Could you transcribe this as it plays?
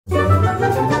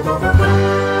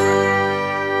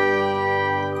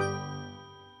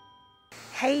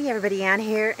everybody, Ann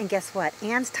here, and guess what?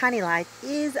 Ann's Tiny Life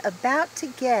is about to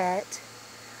get,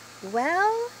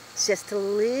 well, just a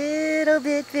little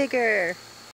bit bigger.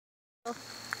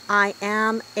 I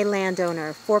am a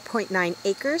landowner, 4.9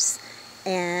 acres,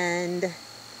 and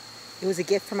it was a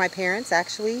gift from my parents,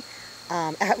 actually.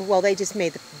 Well, they just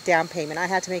made the down payment. I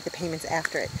had to make the payments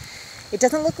after it. It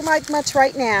doesn't look like much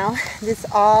right now. This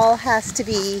all has to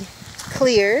be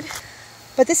cleared.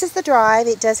 But this is the drive.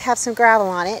 It does have some gravel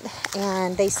on it,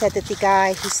 and they said that the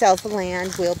guy who sells the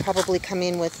land will probably come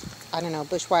in with, I don't know,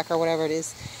 bushwhacker or whatever it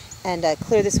is, and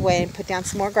clear this away and put down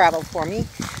some more gravel for me.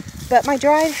 But my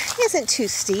drive isn't too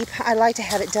steep. I like to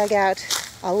have it dug out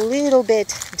a little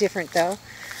bit different though.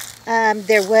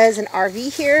 There was an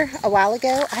RV here a while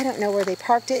ago. I don't know where they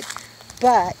parked it,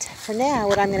 but for now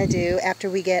what I'm going to do after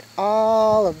we get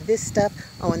all of this stuff,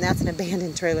 oh, and that's an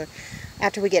abandoned trailer,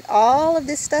 after we get all of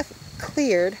this stuff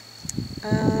cleared,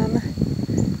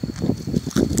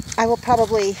 I will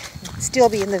probably still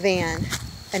be in the van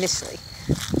initially.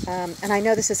 And I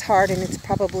know this is hard and it's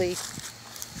probably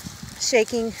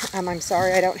shaking. I'm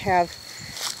sorry, I don't have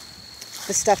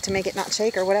the stuff to make it not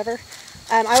shake or whatever.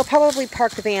 I will probably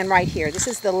park the van right here. This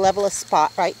is the levelest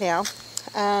spot right now.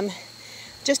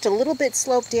 Just a little bit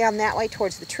sloped down that way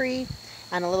towards the tree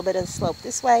and a little bit of the slope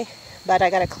this way, but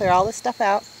I got to clear all this stuff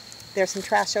out. There's some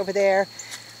trash over there,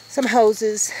 some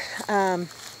hoses.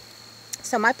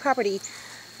 So my property,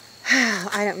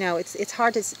 I don't know, it's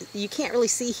hard to, you can't really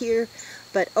see here,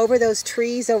 but over those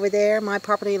trees over there, my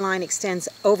property line extends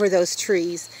over those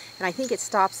trees, and I think it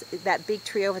stops at that big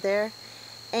tree over there,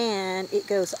 and it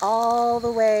goes all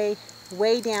the way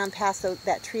down past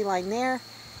that tree line there,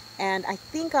 and I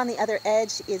think on the other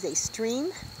edge is a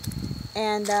stream,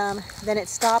 and then it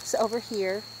stops over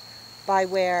here by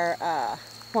where,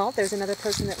 well, there's another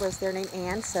person that lives there named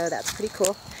Ann, so that's pretty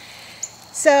cool.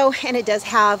 So, and it does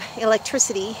have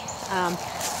electricity.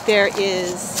 There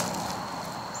is,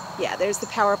 yeah, there's the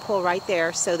power pole right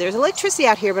there. So there's electricity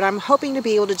out here, but I'm hoping to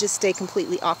be able to just stay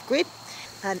completely off-grid.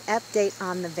 An update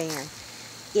on the van.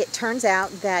 It turns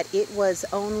out that it was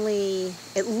only,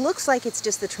 it looks like it's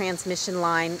just the transmission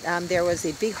line. There was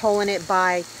a big hole in it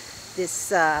by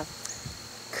this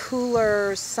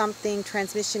cooler something,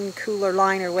 transmission cooler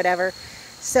line or whatever.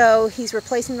 So he's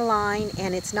replacing the line,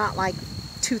 and it's not like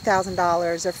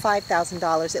 $2,000 or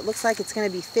 $5,000. It looks like it's going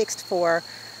to be fixed for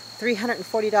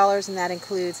 $340, and that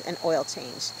includes an oil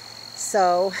change.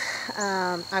 So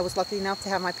I was lucky enough to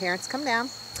have my parents come down.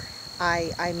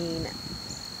 I mean,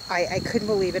 I couldn't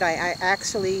believe it. I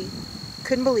actually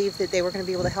couldn't believe that they were going to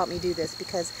be able to help me do this,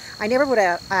 because I never would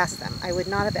have asked them. I would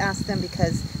not have asked them,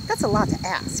 because that's a lot to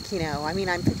ask, you know. I mean,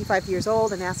 I'm 55 years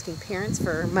old and asking parents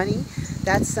for money,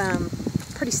 that's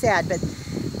pretty sad, but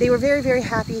they were very, very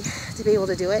happy to be able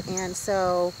to do it, and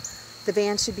so the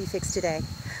van should be fixed today.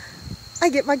 I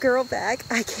get my girl back.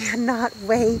 I cannot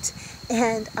wait,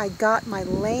 and I got my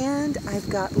land. I've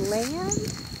got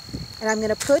land, and I'm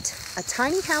going to put a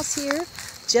tiny house here,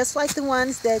 just like the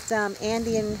ones that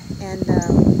Andy and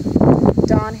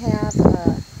Don have,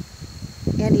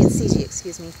 Andy and CG,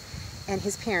 excuse me, and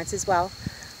his parents as well.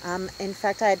 In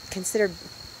fact, I had considered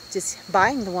just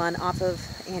buying the one off of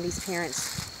Andy's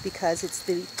parents, because it's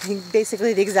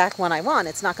basically the exact one I want.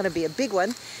 It's not going to be a big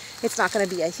one. It's not going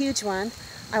to be a huge one.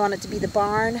 I want it to be the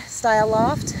barn style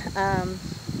loft,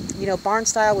 you know, barn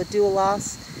style with dual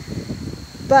lofts.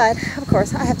 But of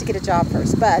course I have to get a job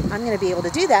first, but I'm going to be able to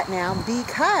do that now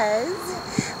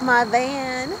because my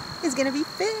van is going to be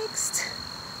fixed.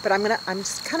 But I'm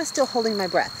just kind of still holding my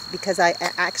breath, because I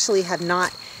actually have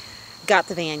not got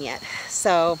the van yet.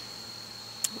 So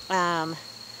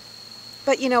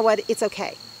but you know what, it's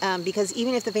okay, because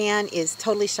even if the van is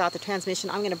totally shot, the transmission,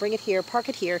 I'm going to bring it here, park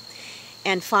it here,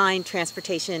 and find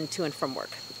transportation to and from work.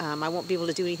 I won't be able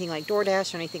to do anything like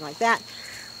DoorDash or anything like that,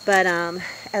 but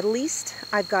at least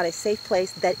I've got a safe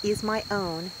place that is my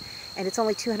own, and it's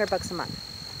only $200 a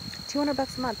month.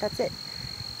 $200 a month, that's it.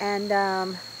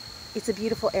 And it's a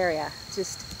beautiful area.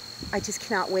 I just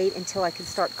cannot wait until I can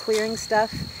start clearing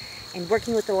stuff and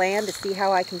working with the land to see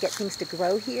how I can get things to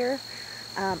grow here.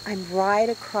 I'm right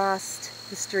across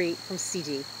the street from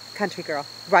CG, Country Girl,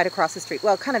 right across the street.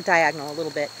 Well, kind of diagonal a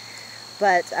little bit,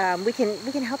 but we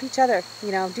can help each other,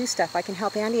 you know, do stuff. I can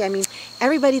help Andy. I mean,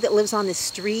 everybody that lives on this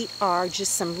street are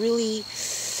just some really,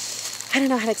 I don't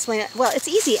know how to explain it. Well, it's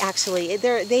easy actually.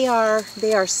 They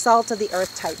are salt of the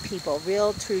earth type people,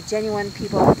 real, true, genuine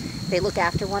people. They look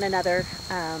after one another.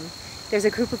 There's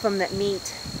a group of them that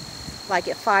meet like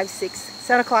at 5, 6,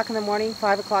 7 o'clock in the morning,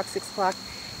 5 o'clock, 6 o'clock,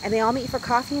 and they all meet for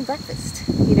coffee and breakfast,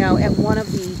 you know, at one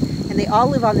of the, and they all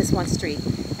live on this one street,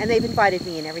 and they've invited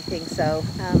me and everything. So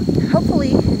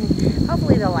hopefully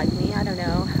they'll like me. I don't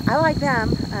know. I like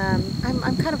them.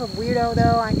 I'm kind of a weirdo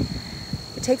though.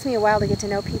 It takes me a while to get to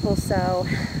know people, so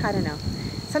I don't know.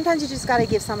 Sometimes you just got to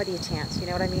give somebody a chance. You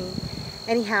know what I mean?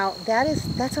 Anyhow,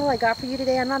 that's all I got for you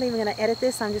today. I'm not even going to edit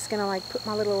this. I'm just going to like put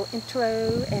my little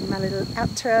intro and my little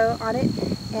outro on it.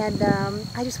 And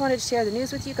I just wanted to share the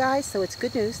news with you guys, so it's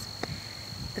good news.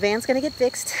 The van's going to get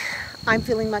fixed. I'm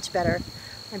feeling much better.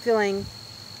 I'm feeling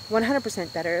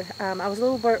 100% better. I was a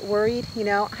little bit worried. You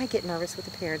know, I get nervous with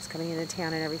the parents coming into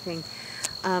town and everything.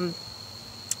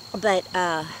 But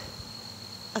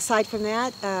aside from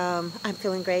that, I'm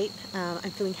feeling great.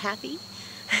 I'm feeling happy.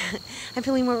 I'm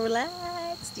feeling more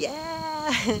relaxed.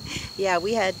 Yeah. Yeah,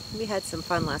 we had some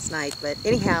fun last night. But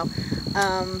anyhow,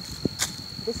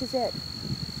 this is it.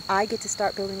 I get to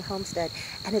start building a homestead,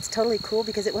 and it's totally cool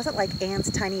because it wasn't like Anne's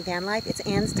tiny van life. It's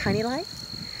Anne's tiny life.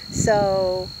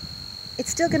 So it's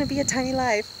still going to be a tiny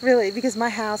life, really, because my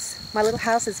little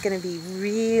house is going to be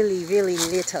really, really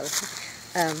little.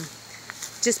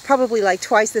 Just probably like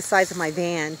twice the size of my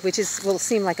van, which will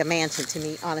seem like a mansion to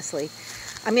me, honestly.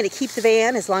 I'm going to keep the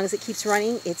van as long as it keeps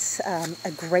running. It's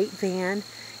a great van.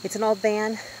 It's an old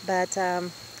van, but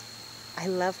I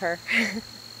love her.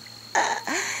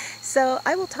 So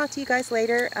I will talk to you guys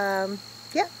later.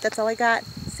 Yeah, that's all I got.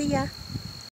 See ya.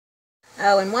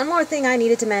 Oh, and one more thing I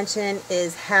needed to mention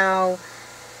is how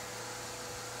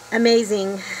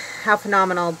amazing, how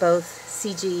phenomenal both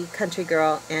CG, Country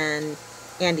Girl, and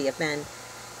Andy have been.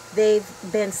 They've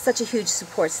been such a huge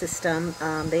support system.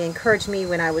 They encouraged me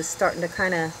when I was starting to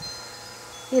kind of,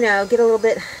 you know, get a little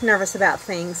bit nervous about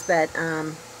things, but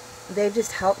they've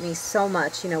just helped me so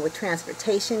much, you know, with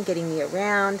transportation, getting me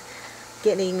around,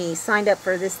 getting me signed up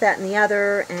for this, that, and the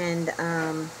other. And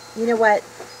you know what?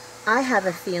 I have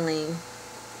a feeling,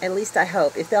 at least I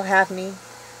hope, if they'll have me,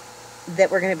 that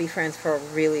we're going to be friends for a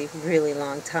really, really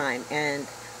long time. And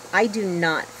I do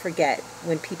not forget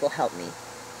when people help me.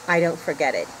 I don't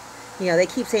forget it. You know, they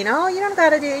keep saying, oh, you don't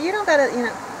got to do, you don't got to, you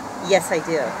know. Yes, I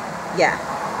do. Yeah,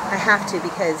 I have to,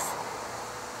 because,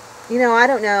 you know, I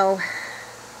don't know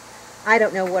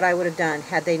what I would have done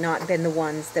had they not been the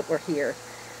ones that were here,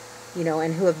 you know,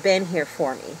 and who have been here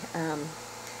for me.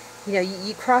 You know,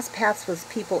 you cross paths with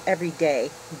people every day,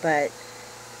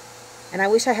 and I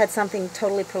wish I had something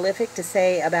totally prolific to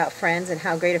say about friends and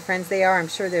how great of friends they are. I'm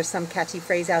sure there's some catchy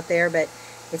phrase out there, but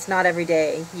it's not every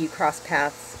day you cross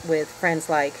paths with friends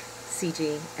like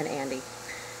CG and Andy.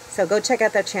 So go check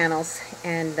out their channels,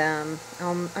 and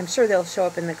I'm sure they'll show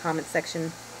up in the comment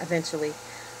section eventually.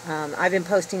 I've been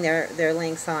posting their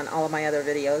links on all of my other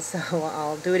videos, so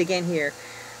I'll do it again here.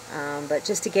 But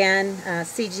just again,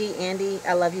 CG, Andy,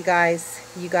 I love you guys.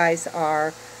 You guys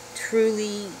are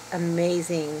truly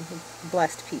amazing,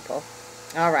 blessed people.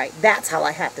 All right, that's all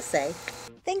I have to say.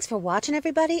 Thanks for watching,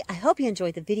 everybody. I hope you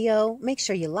enjoyed the video. Make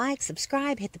sure you like,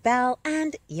 subscribe, hit the bell,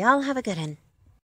 and y'all have a good one.